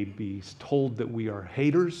 we may be told that we are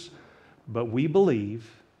haters, but we believe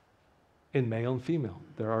in male and female.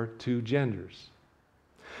 There are two genders.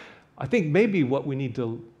 I think maybe what we need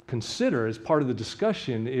to consider as part of the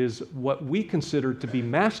discussion is what we consider to be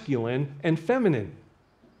masculine and feminine.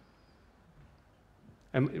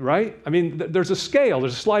 Right? I mean, there's a scale,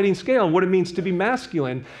 there's a sliding scale of what it means to be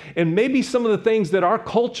masculine. And maybe some of the things that our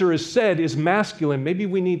culture has said is masculine, maybe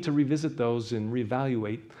we need to revisit those and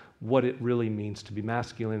reevaluate what it really means to be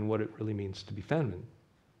masculine and what it really means to be feminine.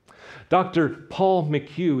 Dr. Paul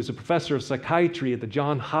McHugh is a professor of psychiatry at the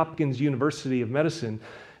Johns Hopkins University of Medicine,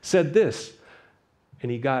 said this,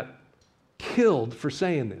 and he got killed for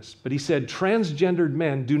saying this, but he said, transgendered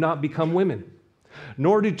men do not become women,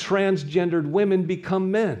 nor do transgendered women become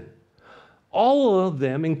men. All of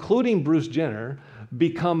them, including Bruce Jenner,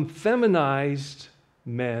 become feminized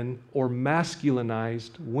men or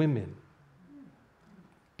masculinized women.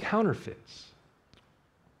 Counterfeits,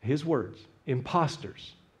 his words,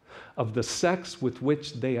 imposters of the sex with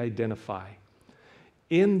which they identify.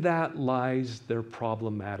 In that lies their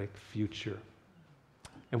problematic future.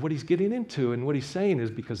 And what he's getting into and what he's saying is,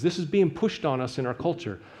 because this is being pushed on us in our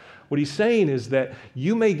culture, what he's saying is that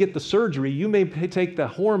you may get the surgery, you may take the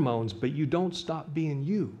hormones, but you don't stop being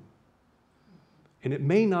you. And it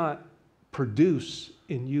may not produce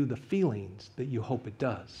in you the feelings that you hope it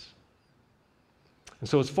does. And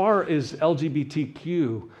so as far as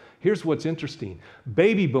LGBTQ, here's what's interesting.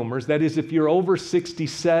 Baby boomers, that is if you're over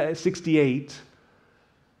 68,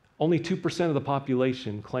 only 2% of the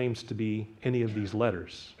population claims to be any of these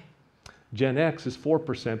letters. Gen X is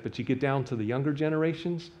 4%, but you get down to the younger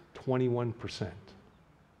generations, 21%.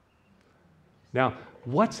 Now,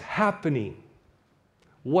 what's happening?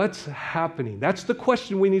 What's happening? That's the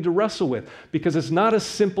question we need to wrestle with, because it's not a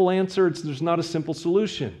simple answer, there's not a simple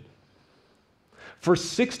solution. For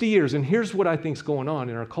 60 years, and here's what I think is going on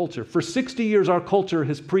in our culture. For 60 years, our culture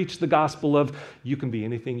has preached the gospel of you can be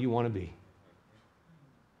anything you want to be.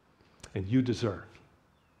 And you deserve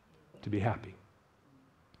to be happy.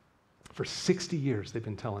 For 60 years, they've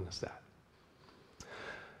been telling us that.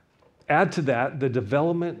 Add to that the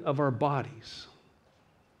development of our bodies.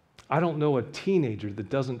 I don't know a teenager that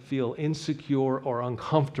doesn't feel insecure or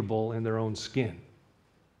uncomfortable in their own skin.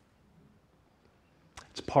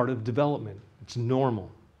 It's part of development. It's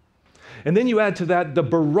normal. And then you add to that the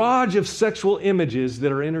barrage of sexual images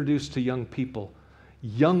that are introduced to young people.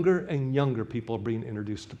 Younger and younger people are being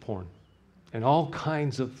introduced to porn and all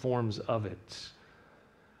kinds of forms of it.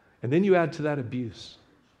 And then you add to that abuse.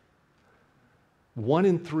 1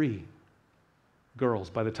 in 3 girls,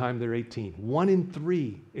 by the time they're 18, 1 in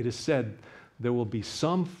 3, it is said, there will be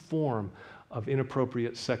some form of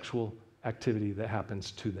inappropriate sexual activity that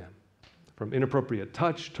happens to them, from inappropriate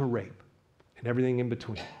touch to rape and everything in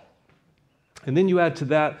between. And then you add to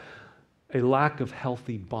that a lack of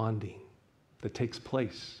healthy bonding that takes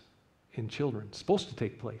place in children, it's supposed to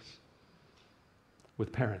take place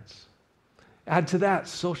with parents. Add to that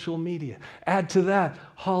social media. Add to that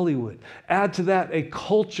Hollywood. Add to that a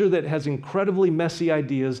culture that has incredibly messy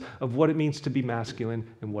ideas of what it means to be masculine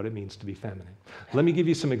and what it means to be feminine. Let me give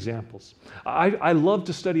you some examples. I love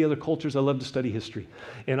to study other cultures. I love to study history.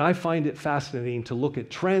 And I find it fascinating to look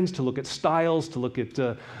at trends, to look at styles, to look at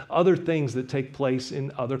other things that take place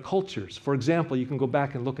in other cultures. For example, you can go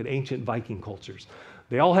back and look at ancient Viking cultures.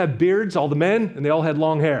 They all had beards, all the men, and they all had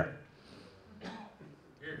long hair.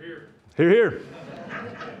 Hear, hear. Hear, hear.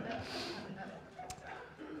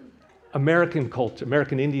 American culture,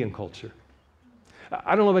 American Indian culture.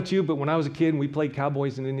 I don't know about you, but when I was a kid and we played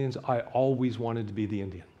cowboys and Indians, I always wanted to be the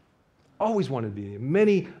Indian. Always wanted to be the Indian.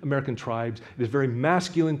 Many American tribes, it is very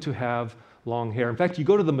masculine to have long hair. In fact, you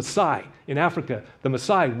go to the Maasai in Africa, the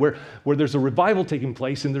Maasai, where there's a revival taking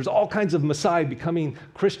place and there's all kinds of Maasai becoming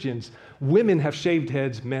Christians. Women have shaved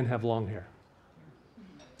heads, men have long hair.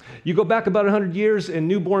 You go back about 100 years and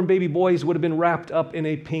newborn baby boys would have been wrapped up in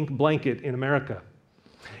a pink blanket in America.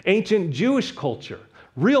 Ancient Jewish culture,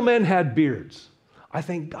 real men had beards. I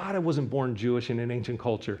thank God I wasn't born Jewish in an ancient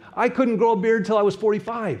culture. I couldn't grow a beard until I was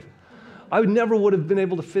 45. I never would have been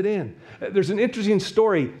able to fit in. There's an interesting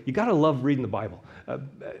story. You got to love reading the Bible.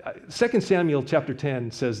 2 Samuel chapter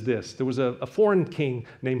 10 says this. There was a foreign king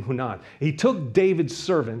named Hunan. He took David's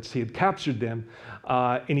servants, he had captured them,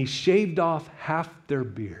 and he shaved off half their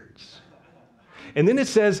beards. And then it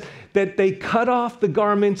says that they cut off the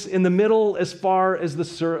garments in the middle as far as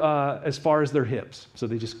their hips. So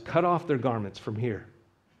they just cut off their garments from here.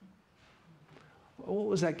 What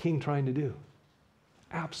was that king trying to do?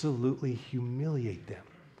 Absolutely humiliate them.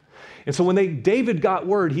 And so when David got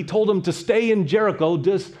word, he told them to stay in Jericho,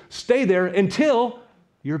 just stay there until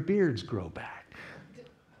your beards grow back.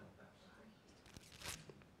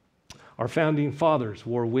 Our founding fathers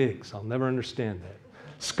wore wigs. I'll never understand that.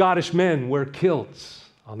 Scottish men wear kilts.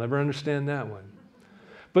 I'll never understand that one.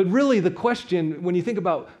 But really, the question, when you think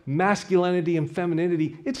about masculinity and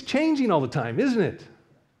femininity, it's changing all the time, isn't it?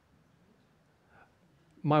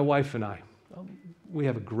 My wife and I, we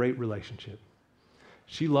have a great relationship.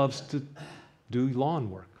 She loves to do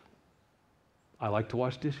lawn work. I like to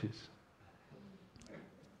wash dishes.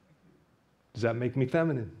 Does that make me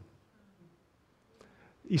feminine?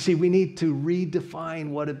 You see, we need to redefine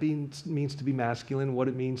what it means to be masculine, what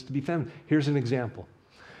it means to be feminine. Here's an example.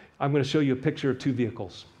 I'm going to show you a picture of two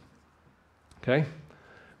vehicles. Okay?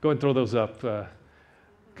 Go ahead and throw those up.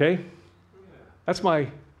 Okay? That's my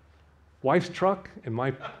wife's truck and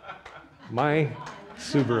my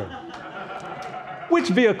Subaru. Which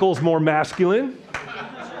vehicle's more masculine?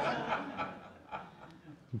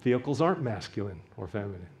 Vehicles aren't masculine or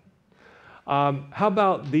feminine. How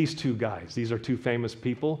about these two guys? These are two famous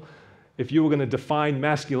people. If you were going to define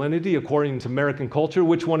masculinity according to American culture,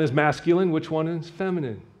 which one is masculine, which one is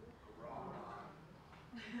feminine?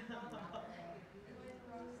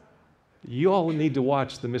 You all need to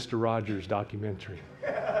watch the Mr. Rogers documentary.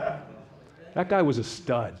 That guy was a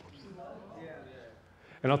stud.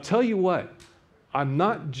 And I'll tell you what, I'm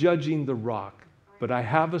not judging The Rock, but I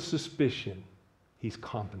have a suspicion he's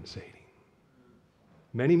compensating.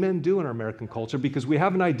 Many men do in our American culture because we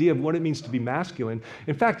have an idea of what it means to be masculine.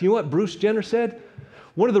 In fact, you know what Bruce Jenner said?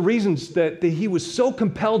 One of the reasons that he was so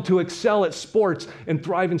compelled to excel at sports and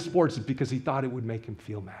thrive in sports is because he thought it would make him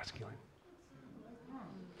feel masculine.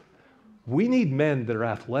 We need men that are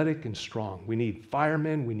athletic and strong. We need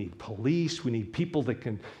firemen, we need police, we need people that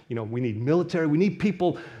can, we need military, we need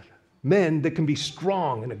men that can be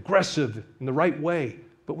strong and aggressive in the right way.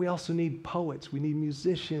 But we also need poets, we need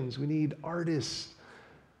musicians, we need artists.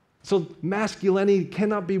 So masculinity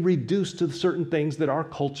cannot be reduced to certain things that our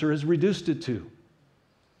culture has reduced it to.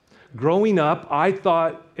 Growing up, I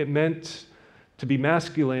thought it meant to be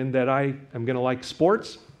masculine that I am going to like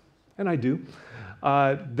sports, and I do,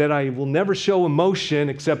 that I will never show emotion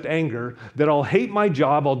except anger, that I'll hate my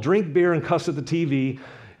job, I'll drink beer and cuss at the TV,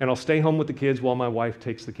 and I'll stay home with the kids while my wife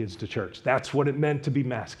takes the kids to church. That's what it meant to be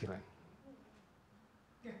masculine.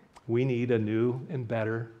 We need a new and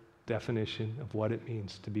better definition of what it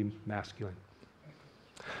means to be masculine.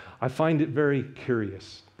 I find it very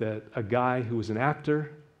curious that a guy who was an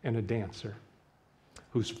actor and a dancer,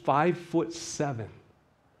 who's 5'7",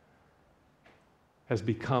 has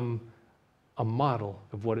become a model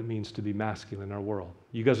of what it means to be masculine in our world.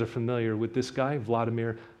 You guys are familiar with this guy,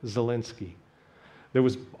 Vladimir Zelensky. There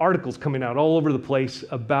was articles coming out all over the place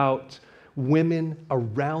about women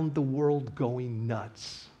around the world going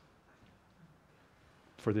nuts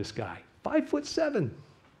for this guy. 5'7",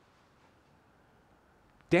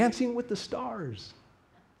 dancing with the stars.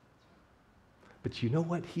 But you know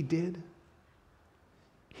what he did?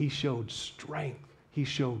 He showed strength. He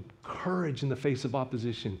showed courage in the face of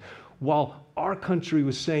opposition. While our country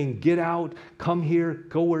was saying, get out, come here,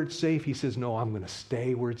 go where it's safe, he says, no, I'm going to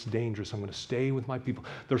stay where it's dangerous. I'm going to stay with my people.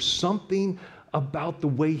 There's something about the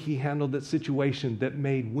way he handled that situation that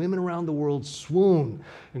made women around the world swoon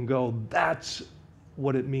and go, that's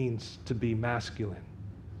what it means to be masculine.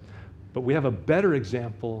 But we have a better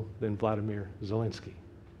example than Vladimir Zelensky,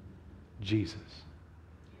 Jesus.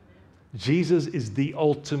 Jesus is the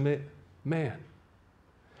ultimate man.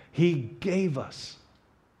 He gave us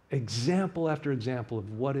example after example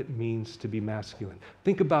of what it means to be masculine.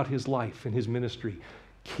 Think about his life and his ministry.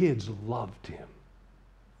 Kids loved him,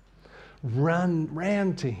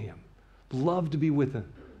 ran to him, loved to be with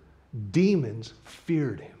him. Demons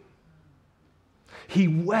feared him. He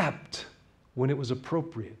wept when it was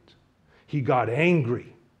appropriate. He got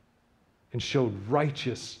angry and showed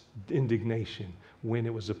righteous indignation when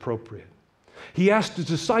it was appropriate. He asked his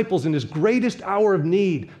disciples in his greatest hour of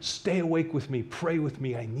need, stay awake with me, pray with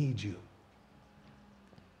me, I need you.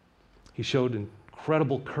 He showed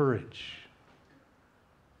incredible courage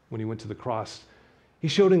when he went to the cross. He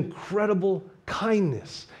showed incredible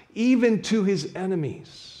kindness, even to his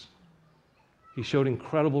enemies. He showed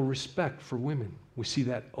incredible respect for women. We see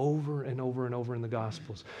that over and over and over in the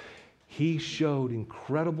Gospels. He showed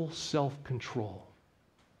incredible self-control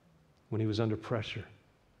when he was under pressure.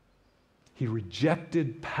 He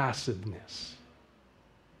rejected passiveness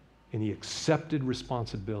and he accepted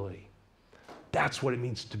responsibility. That's what it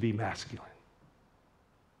means to be masculine.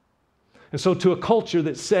 And so to a culture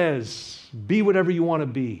that says, be whatever you want to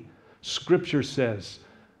be, Scripture says,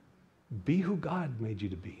 be who God made you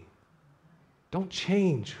to be. Don't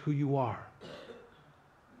change who you are.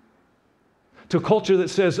 To a culture that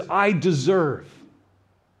says, I deserve,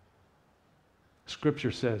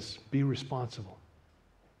 Scripture says, be responsible.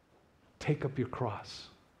 Take up your cross.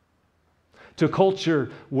 To a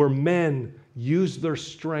culture where men use their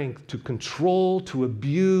strength to control, to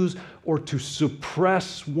abuse, or to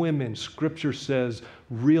suppress women, Scripture says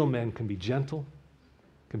real men can be gentle,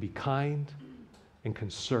 can be kind, and can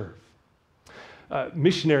serve.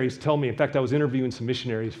 Missionaries tell me, in fact, I was interviewing some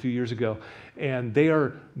missionaries a few years ago, and they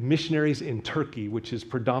are missionaries in Turkey, which is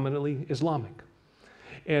predominantly Islamic.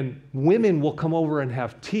 And women will come over and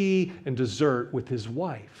have tea and dessert with his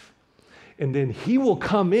wife. And then he will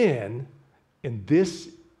come in, and this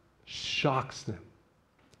shocks them.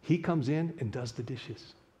 He comes in and does the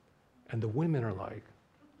dishes. And the women are like,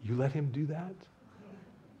 you let him do that?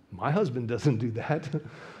 My husband doesn't do that.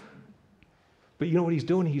 But you know what he's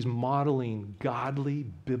doing? He's modeling godly,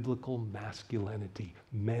 biblical masculinity.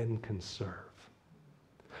 Men can serve.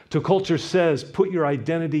 To a culture says, put your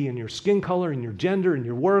identity in your skin color, in your gender, in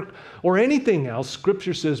your work, or anything else.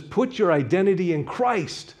 Scripture says, put your identity in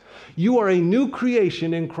Christ. You are a new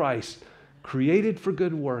creation in Christ, created for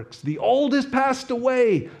good works. The old has passed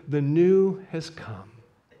away, the new has come.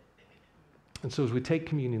 And so as we take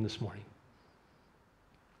communion this morning,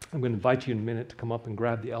 I'm going to invite you in a minute to come up and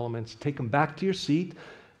grab the elements, take them back to your seat,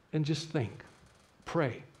 and just think,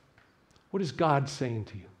 pray. What is God saying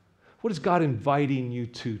to you? What is God inviting you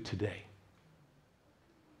to today?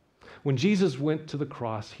 When Jesus went to the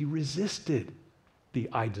cross, he resisted the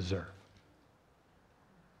I deserve.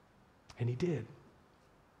 And he did.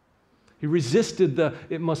 He resisted the,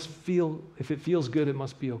 it must feel, if it feels good, it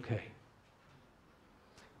must be okay.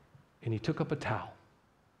 And he took up a towel.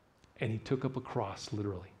 And he took up a cross,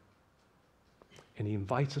 literally. And he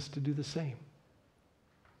invites us to do the same.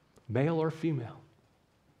 Male or female.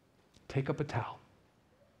 Take up a towel.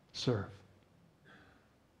 Serve.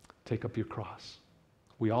 Take up your cross.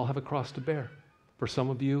 We all have a cross to bear. For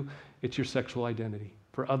some of you, it's your sexual identity.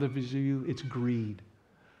 For others of you, it's greed.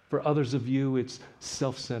 For others of you, it's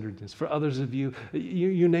self-centeredness. For others of you,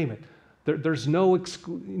 you name it. There's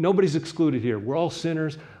nobody's excluded here. We're all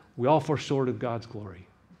sinners. We all fall short of God's glory.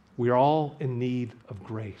 We are all in need of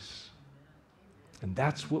grace. And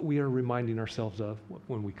that's what we are reminding ourselves of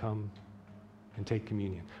when we come and take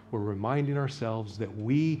communion. We're reminding ourselves that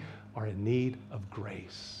we are in need of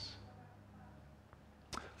grace.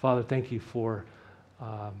 Father, thank you for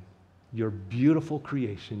your beautiful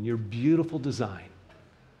creation, your beautiful design.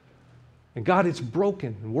 And God, it's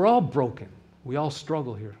broken. And we're all broken. We all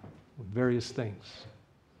struggle here with various things.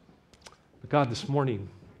 But God, this morning,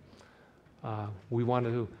 we want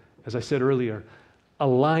to, as I said earlier,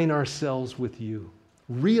 align ourselves with you,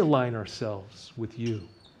 realign ourselves with you.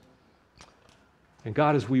 And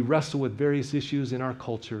God, as we wrestle with various issues in our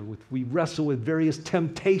culture, we wrestle with various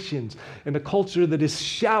temptations in a culture that is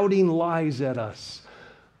shouting lies at us,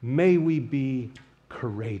 may we be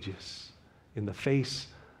courageous in the face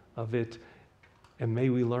of it, and may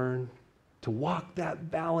we learn to walk that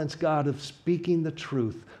balance, God, of speaking the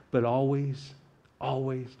truth, but always,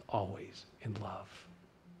 always, always in love.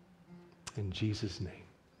 In Jesus' name,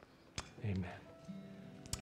 amen.